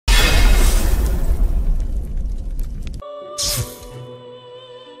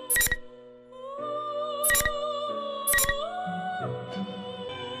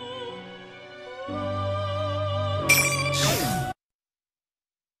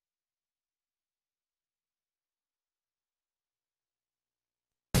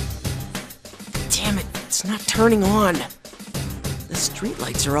It's not turning on. The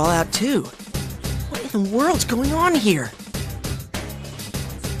streetlights are all out too. What in the world's going on here?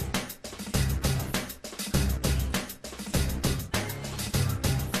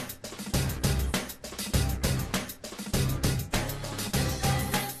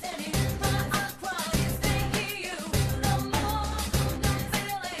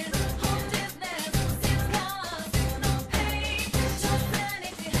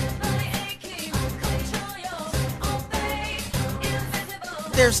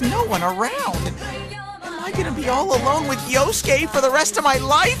 There's no one around. Am I gonna be all alone with Yosuke for the rest of my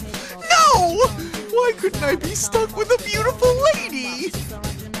life? No! Why couldn't I be stuck with a beautiful lady?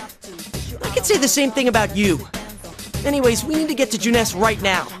 I could say the same thing about you. Anyways, we need to get to Juness right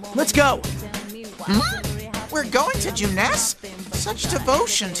now. Let's go. We're going to Juness? Such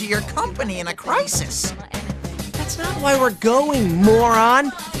devotion to your company in a crisis. That's not why we're going,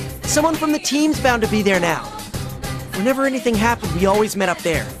 moron. Someone from the team's bound to be there now. Whenever anything happened, we always met up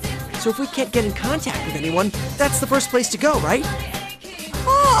there. So if we can't get in contact with anyone, that's the first place to go, right?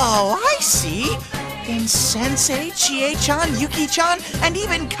 Oh, I see. Then Sensei, Chie-chan, Yuki-chan, and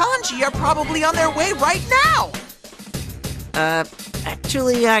even Kanji are probably on their way right now.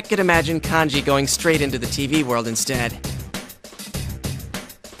 Actually, I could imagine Kanji going straight into the TV world instead.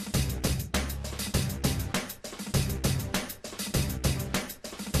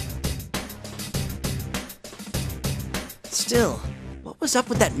 Still, what was up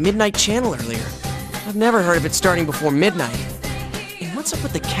with that midnight channel earlier? I've never heard of it starting before midnight. And what's up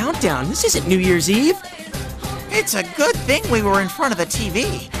with the countdown? This isn't New Year's Eve. It's a good thing we were in front of the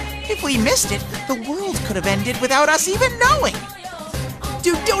TV. If we missed it, the world could have ended without us even knowing.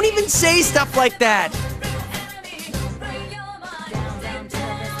 Dude, don't even say stuff like that!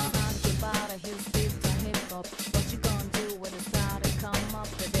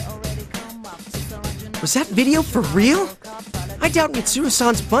 Was that video for real? I doubt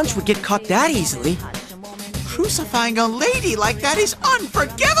Mitsuru-san's bunch would get caught that easily. Crucifying a lady like that is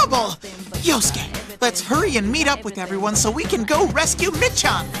unforgivable! Yosuke, let's hurry and meet up with everyone so we can go rescue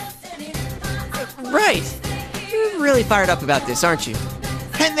Michan! Right. You're really fired up about this, aren't you?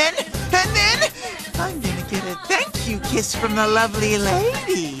 And then, I'm gonna get a thank you kiss from the lovely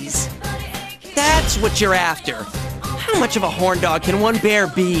ladies. That's what you're after. How much of a horn dog can one bear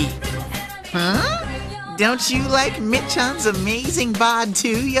be? Huh? Don't you like Michan's amazing bod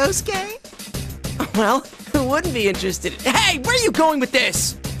too, Yosuke? Well, who wouldn't be interested? Hey, where are you going with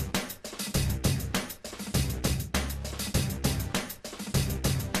this?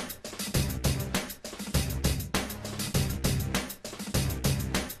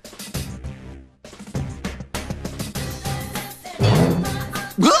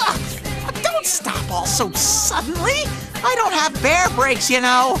 Ugh! Don't stop all so suddenly! I don't have bear brakes, you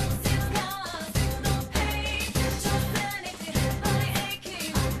know!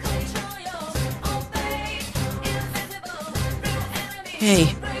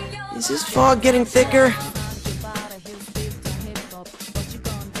 Hey, is this fog getting thicker?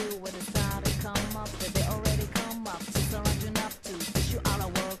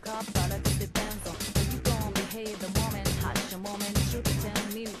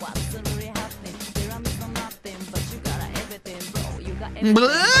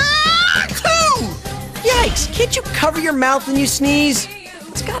 Yikes! Can't you cover your mouth when you sneeze?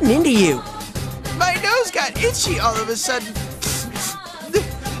 What's gotten into you? My nose got itchy all of a sudden.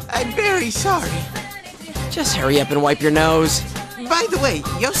 I'm very sorry. Just hurry up and wipe your nose. By the way,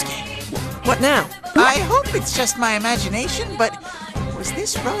 Yosuke. What now? I hope it's just my imagination, but was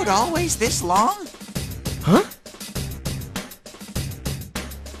this road always this long? Huh?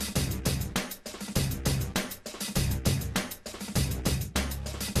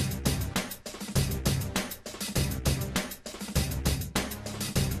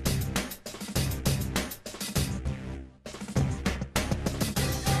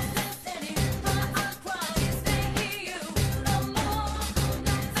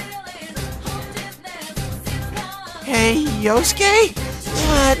 Hey, Yosuke?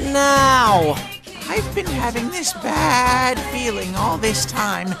 What now? I've been having this bad feeling all this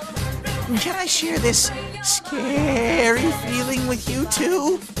time. Can I share this scary feeling with you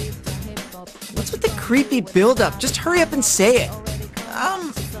too? What's with the creepy build-up? Just hurry up and say it.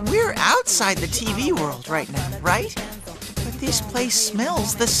 We're outside the TV world right now, right? But this place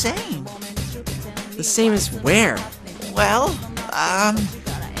smells the same. The same as where? Well,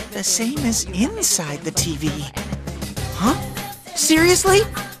 the same as inside the TV. Huh? Seriously?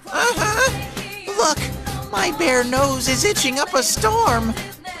 Uh-huh. Look, my bare nose is itching up a storm.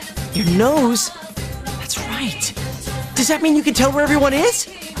 Your nose? That's right. Does that mean you can tell where everyone is?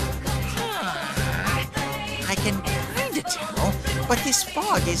 but this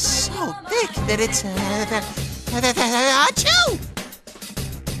fog is so thick that it's... Achoo!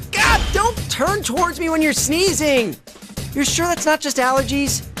 God, don't turn towards me when you're sneezing! You're sure that's not just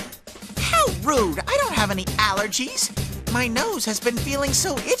allergies? How rude! I don't have any allergies. My nose has been feeling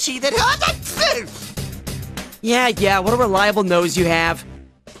so itchy that... Yeah, what a reliable nose you have.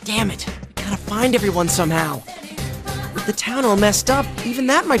 Damn it, I gotta find everyone somehow. With the town all messed up, even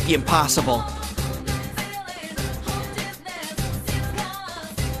that might be impossible.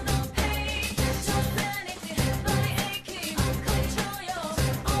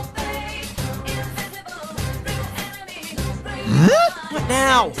 What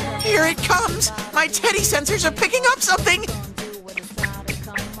now? Here it comes! My teddy sensors are picking up something!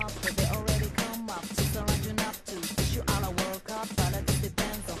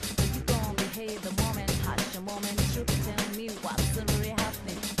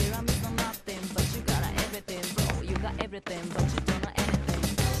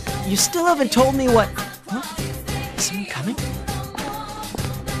 You still haven't told me what... Huh? Is someone coming?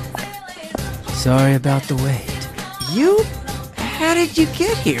 Sorry about the wait. You? How did you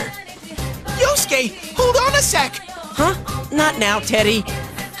get here? Yosuke, hold on a sec! Huh? Not now, Teddy.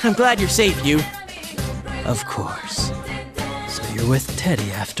 I'm glad you're safe, you. Of course. So you're with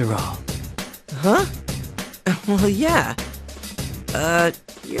Teddy after all. Huh? Well, yeah.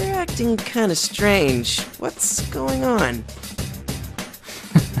 You're acting kinda strange. What's going on?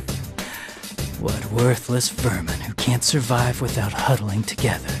 What worthless vermin who can't survive without huddling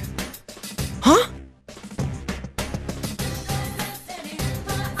together. Huh?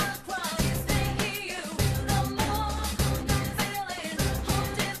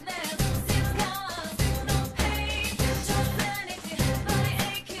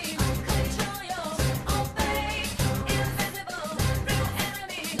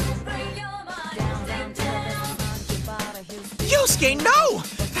 Yosuke, no!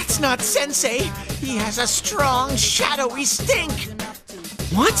 That's not Sensei! He has a strong, shadowy stink!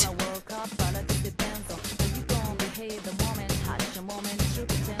 What?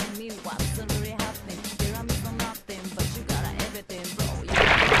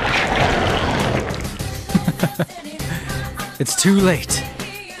 It's too late.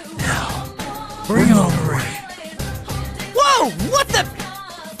 Now, bring on the rain. Whoa! What the...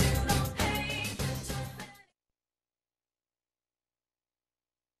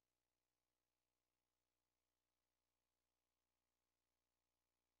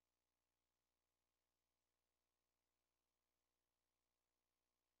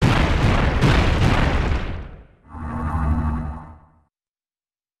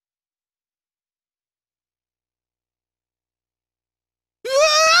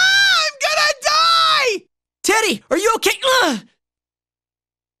 I'm gonna die! Teddy, are you okay? Ugh!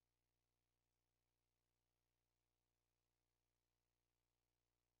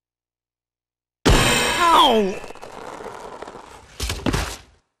 Ow!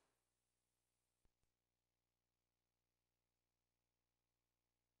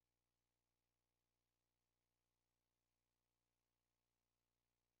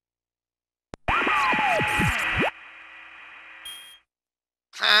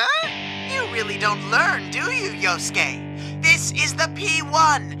 Huh? You really don't learn, do you, Yosuke? This is the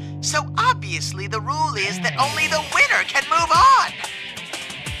P1, so obviously the rule is that only the winner can move on.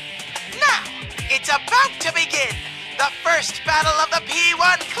 Now, it's about to begin, the first battle of the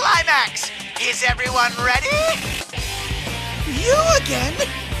P1 climax. Is everyone ready? You again?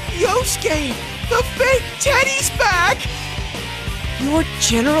 Yosuke, the fake Teddy's back! You're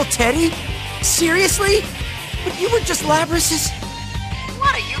General Teddy? Seriously? But you were just Labrys's...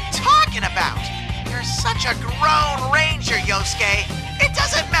 What are you talking about? You're such a grown ranger, Yosuke. It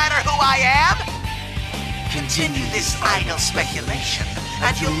doesn't matter who I am. Continue this idle speculation,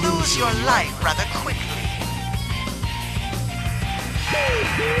 and you'll lose your life rather quickly.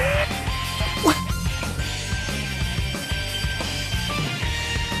 What?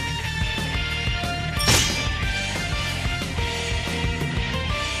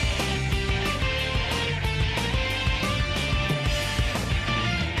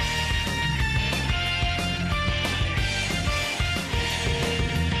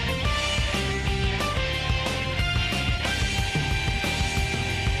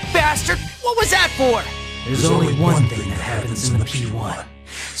 Bastard! What was that for? There's only one thing that happens in the P1.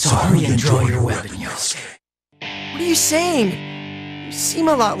 So hurry and draw your weapon, Yosuke. What are you saying? You seem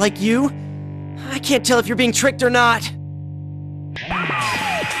a lot like you. I can't tell if you're being tricked or not.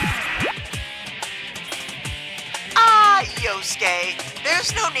 Yosuke,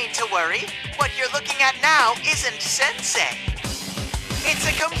 there's no need to worry. What you're looking at now isn't Sensei. It's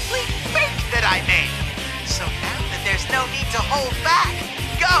a complete fake that I made. So now that there's no need to hold back.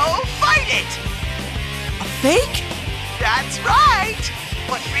 Go fight it! A fake? That's right!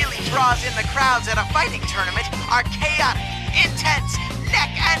 What really draws in the crowds at a fighting tournament are chaotic, intense,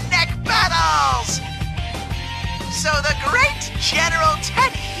 neck-and-neck battles! So the great General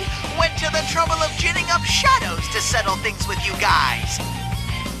Teddy went to the trouble of ginning up shadows to settle things with you guys.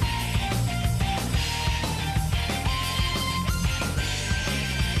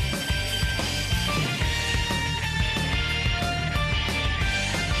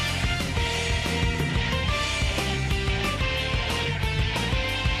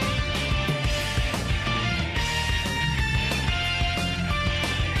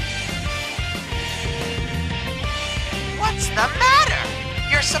 What's the matter?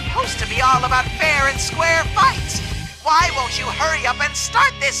 You're supposed to be all about fair and square fights. Why won't you hurry up and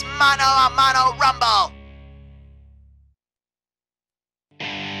start this mano-a-mano rumble?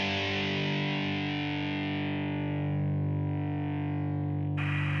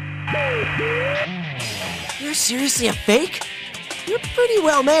 You're seriously a fake? You're pretty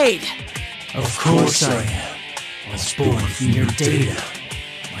well made. Of course I am. I was born from your data.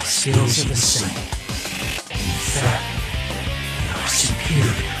 My skills are the same. In fact, they are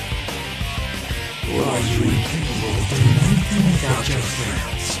superior. Or are you incapable of doing anything without your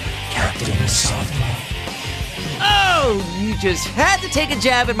friends, Captain Asante? Oh, you just had to take a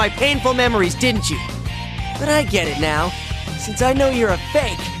jab at my painful memories, didn't you? But I get it now. Since I know you're a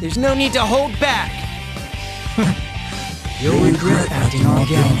fake, there's no need to hold back. You'll regret acting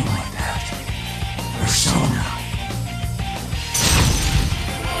organic like that. Persona.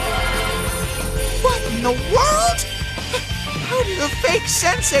 What in the world? How did a fake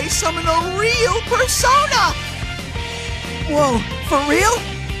sensei summon a real persona? Whoa, for real?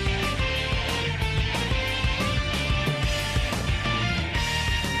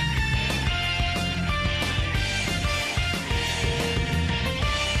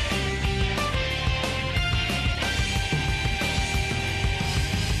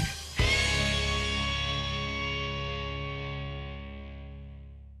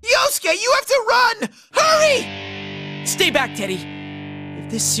 Yosuke, you have to run! Hurry! Stay back, Teddy.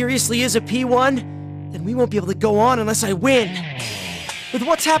 If this seriously is a P1, then we won't be able to go on unless I win. With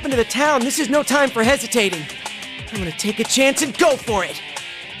what's happened to the town, this is no time for hesitating. I'm gonna take a chance and go for it.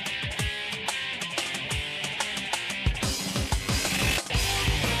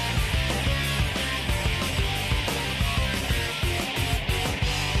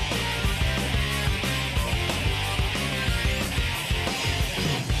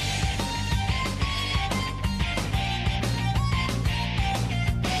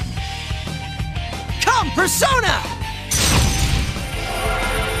 Persona!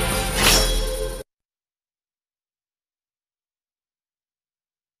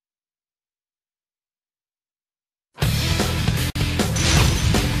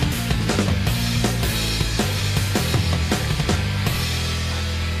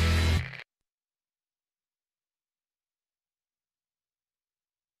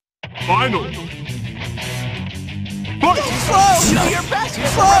 Final. Slow! Do your best!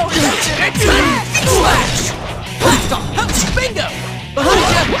 Slow! Flash! Blast off! Bingo! Behind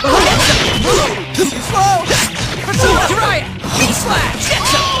you! Behind you! Slow! Persona! Jiraiya! Heat slash! Get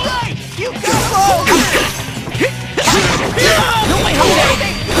some! All right! You go slow! No way,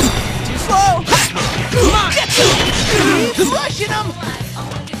 Jose! Too slow! Come on! Get some! Keep rushing them!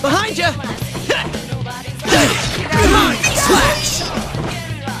 Behind you! Come on! Heat slash!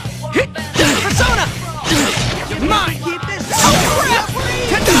 Persona! You're mine! Keep this Oh crap!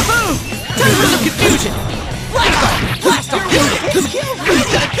 Taboo! Time for some confusion! Blast off! Blast off!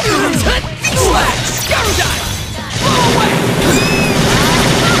 Slash! Garudai! Blow away!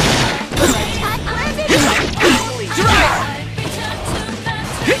 Jiraiya!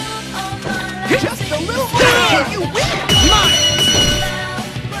 Just a little more and you win! Mine!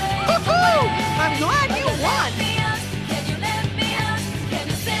 Woohoo! I'm glad you won!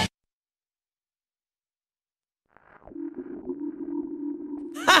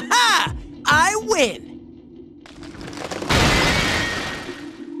 Ha ha! I win!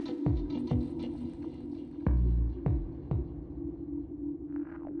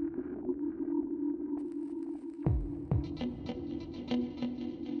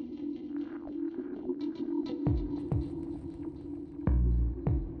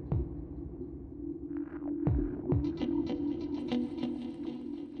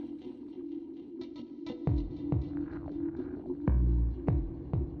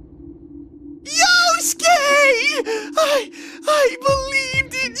 I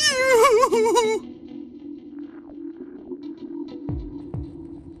believed in you!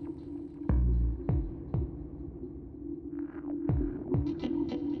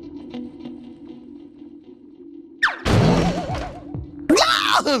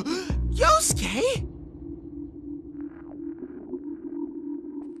 Yosuke?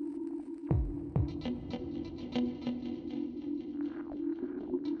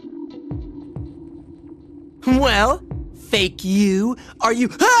 Well, fake you. Are you?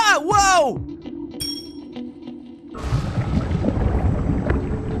 Ah! Whoa!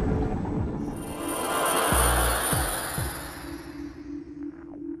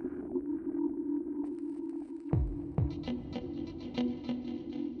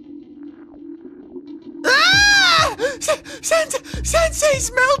 Ah!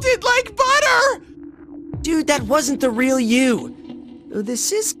 Sensei's melted like butter! Dude, that wasn't the real you. Though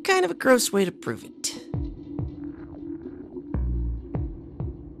this is kind of a gross way to prove it.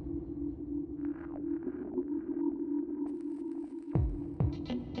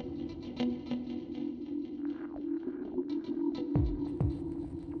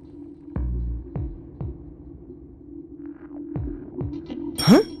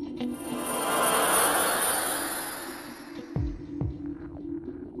 Huh?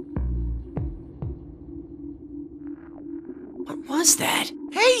 What was that?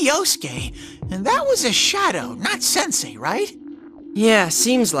 Hey, Yosuke, and that was a shadow, not Sensei, right? Yeah,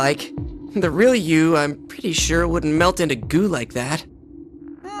 seems like. The real you, I'm pretty sure, wouldn't melt into goo like that.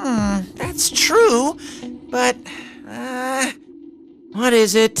 That's true, but, What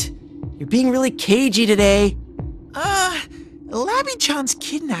is it? You're being really cagey today. Labby-chan's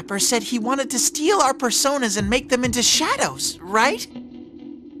kidnapper said he wanted to steal our personas and make them into shadows, right?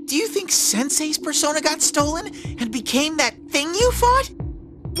 Do you think Sensei's persona got stolen and became that thing you fought?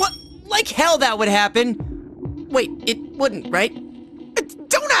 What? Like hell that would happen. Wait, it wouldn't, right?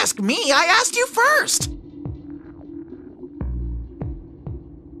 Don't ask me, I asked you first!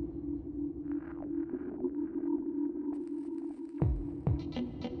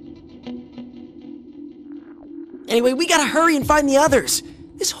 Anyway, we gotta hurry and find the others.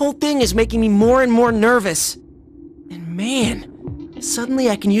 This whole thing is making me more and more nervous. And man, suddenly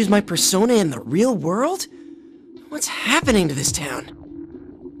I can use my persona in the real world? What's happening to this town?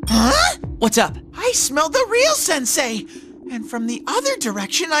 Huh? What's up? I smell the real Sensei! And from the other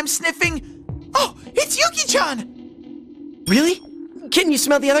direction, I'm sniffing... Oh, it's Yuki-chan! Really? Can you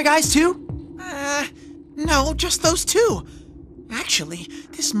smell the other guys too? No, just those two. Actually,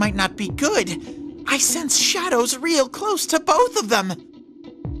 this might not be good. I sense shadows real close to both of them.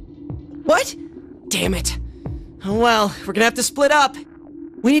 What? Damn it. Oh well, we're gonna have to split up.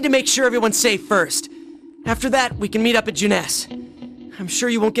 We need to make sure everyone's safe first. After that, we can meet up at Juness. I'm sure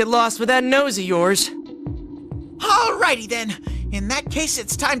you won't get lost with that nose of yours. Alrighty then. In that case,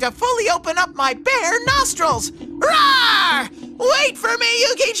 it's time to fully open up my bare nostrils. Roar! Wait for me,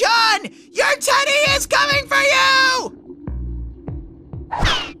 Yuki-chan! Your teddy is coming for you!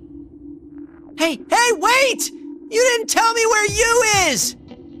 Hey, wait! You didn't tell me where you is!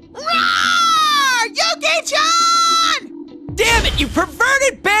 Roar! Yuki-chan! Damn it, you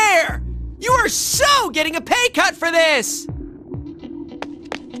perverted bear! You are so getting a pay cut for this!